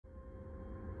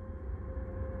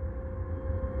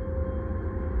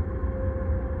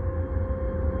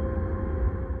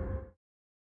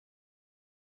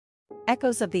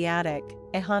Echoes of the attic,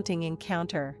 a haunting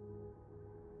encounter.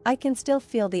 I can still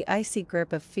feel the icy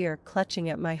grip of fear clutching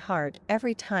at my heart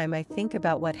every time I think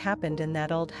about what happened in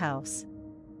that old house.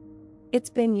 It's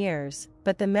been years,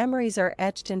 but the memories are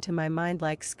etched into my mind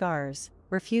like scars,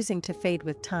 refusing to fade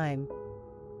with time.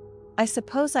 I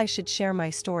suppose I should share my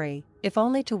story, if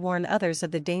only to warn others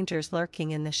of the dangers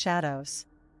lurking in the shadows.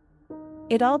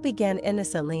 It all began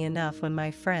innocently enough when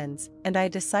my friends and I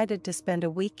decided to spend a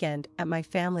weekend at my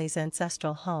family's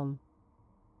ancestral home.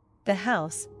 The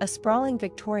house, a sprawling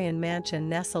Victorian mansion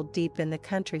nestled deep in the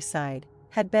countryside,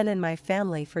 had been in my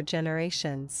family for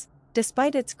generations.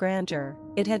 Despite its grandeur,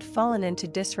 it had fallen into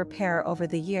disrepair over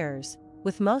the years,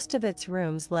 with most of its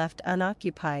rooms left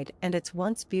unoccupied and its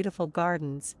once beautiful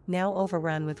gardens now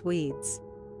overrun with weeds.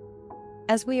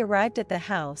 As we arrived at the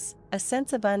house, a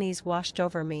sense of unease washed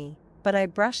over me, but I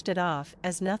brushed it off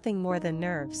as nothing more than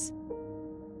nerves.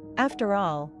 After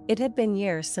all, it had been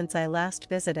years since I last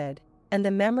visited, and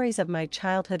the memories of my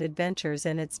childhood adventures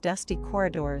in its dusty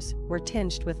corridors were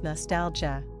tinged with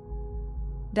nostalgia.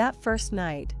 That first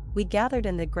night, we gathered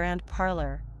in the grand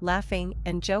parlor, laughing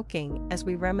and joking as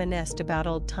we reminisced about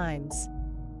old times.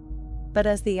 But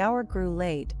as the hour grew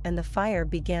late and the fire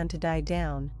began to die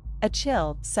down, a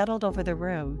chill settled over the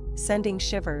room, sending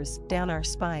shivers down our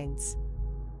spines.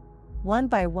 One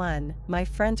by one, my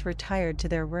friends retired to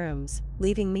their rooms,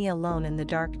 leaving me alone in the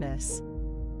darkness.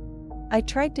 I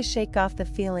tried to shake off the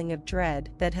feeling of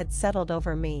dread that had settled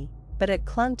over me, but it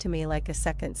clung to me like a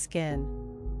second skin.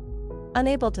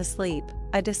 Unable to sleep,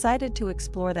 I decided to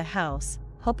explore the house,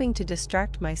 hoping to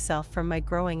distract myself from my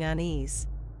growing unease.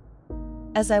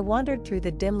 As I wandered through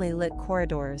the dimly lit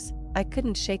corridors, I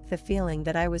couldn't shake the feeling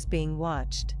that I was being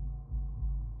watched.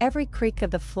 Every creak of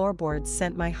the floorboards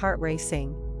sent my heart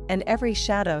racing, and every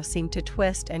shadow seemed to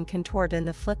twist and contort in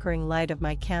the flickering light of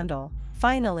my candle.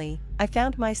 Finally, I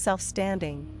found myself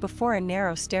standing before a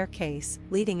narrow staircase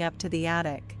leading up to the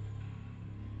attic.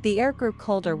 The air grew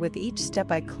colder with each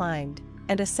step I climbed,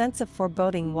 and a sense of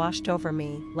foreboding washed over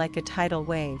me like a tidal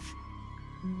wave.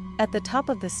 At the top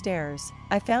of the stairs,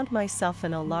 I found myself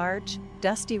in a large,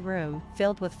 dusty room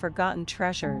filled with forgotten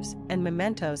treasures and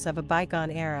mementos of a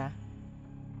bygone era.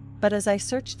 But as I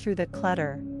searched through the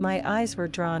clutter, my eyes were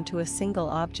drawn to a single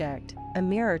object, a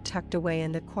mirror tucked away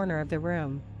in the corner of the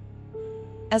room.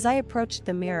 As I approached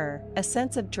the mirror, a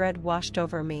sense of dread washed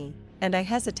over me, and I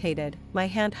hesitated, my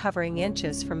hand hovering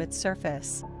inches from its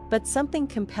surface. But something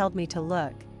compelled me to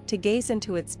look, to gaze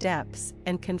into its depths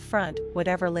and confront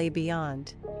whatever lay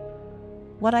beyond.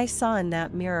 What I saw in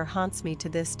that mirror haunts me to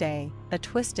this day, a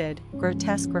twisted,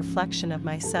 grotesque reflection of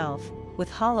myself, with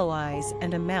hollow eyes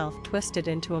and a mouth twisted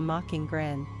into a mocking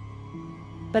grin.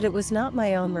 But it was not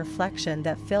my own reflection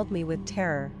that filled me with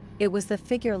terror, it was the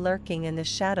figure lurking in the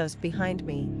shadows behind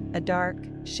me, a dark,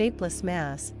 shapeless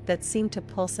mass that seemed to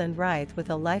pulse and writhe with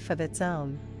a life of its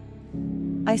own.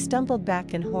 I stumbled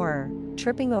back in horror,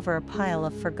 tripping over a pile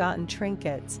of forgotten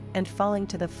trinkets and falling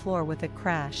to the floor with a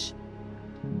crash.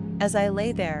 As I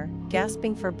lay there,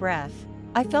 gasping for breath,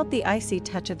 I felt the icy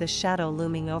touch of the shadow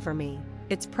looming over me,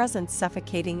 its presence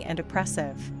suffocating and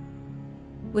oppressive.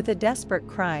 With a desperate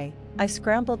cry, I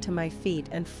scrambled to my feet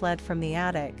and fled from the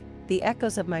attic, the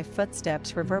echoes of my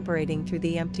footsteps reverberating through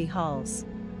the empty halls.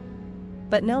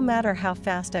 But no matter how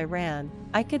fast I ran,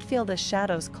 I could feel the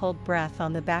shadow's cold breath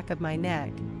on the back of my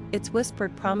neck, its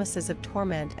whispered promises of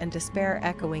torment and despair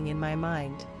echoing in my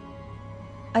mind.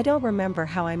 I don't remember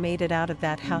how I made it out of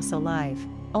that house alive,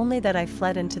 only that I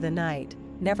fled into the night,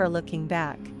 never looking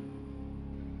back.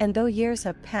 And though years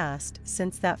have passed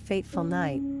since that fateful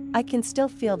night, I can still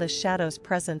feel the shadow's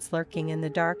presence lurking in the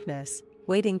darkness,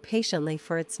 waiting patiently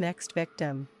for its next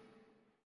victim.